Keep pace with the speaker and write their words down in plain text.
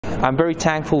I'm very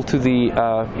thankful to the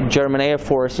German Air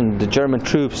Force and the German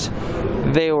troops.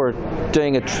 They were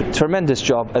doing a tremendous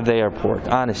job at the airport.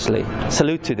 Honestly,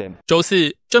 salute to them. 周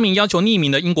四，这名要求匿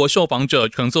名的英国受访者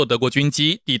乘坐德国军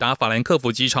机抵达法兰克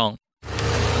福机场。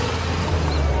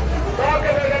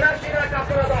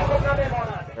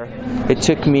It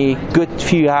took me good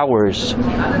few hours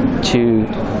to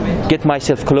get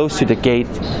myself close to the gate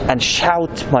and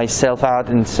shout myself out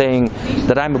and saying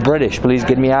that I'm a British. Please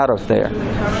get me out of there,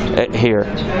 here.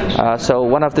 So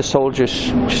one of the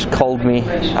soldiers just called me.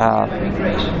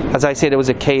 As I said, it was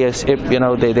a chaos.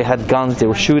 They had guns. They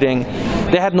were shooting.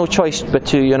 They had no choice but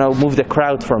to move the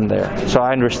crowd from there. So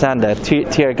I understand that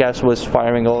tear gas was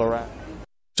firing all around.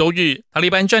 周日，塔利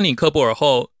班占领喀布尔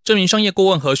后，这名商业顾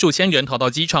问和数千人逃到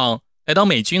机场，来到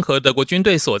美军和德国军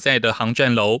队所在的航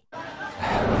站楼。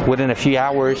Within a few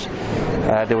hours,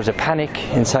 there was a panic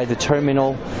inside the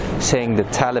terminal, saying the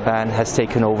Taliban has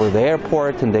taken over the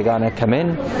airport and they're gonna come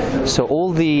in. So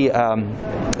all the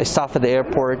staff at the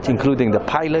airport, including the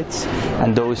pilots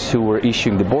and those who were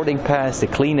issuing the boarding pass, the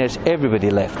cleaners, everybody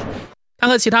left. 他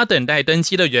和其他等待登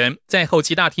机的人在候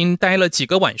机大厅待了几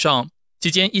个晚上。期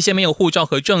间，一些没有护照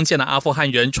和证件的阿富汗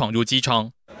人闯入机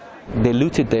场。They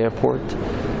looted the airport,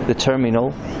 the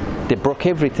terminal. They broke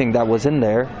everything that was in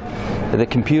there, the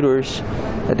computers,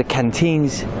 the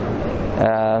canteens,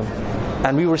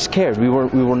 and we were scared. We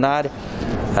were not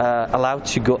allowed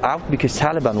to go out because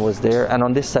Taliban was there, and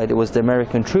on this side it was the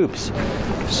American troops.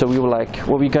 So we were like,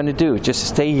 "What are we going to do?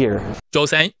 Just stay here." 周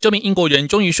三，这名英国人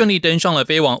终于顺利登上了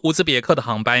飞往乌兹别克的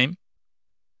航班。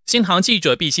新航记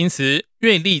者毕辛茨、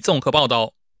瑞丽综合报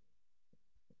道。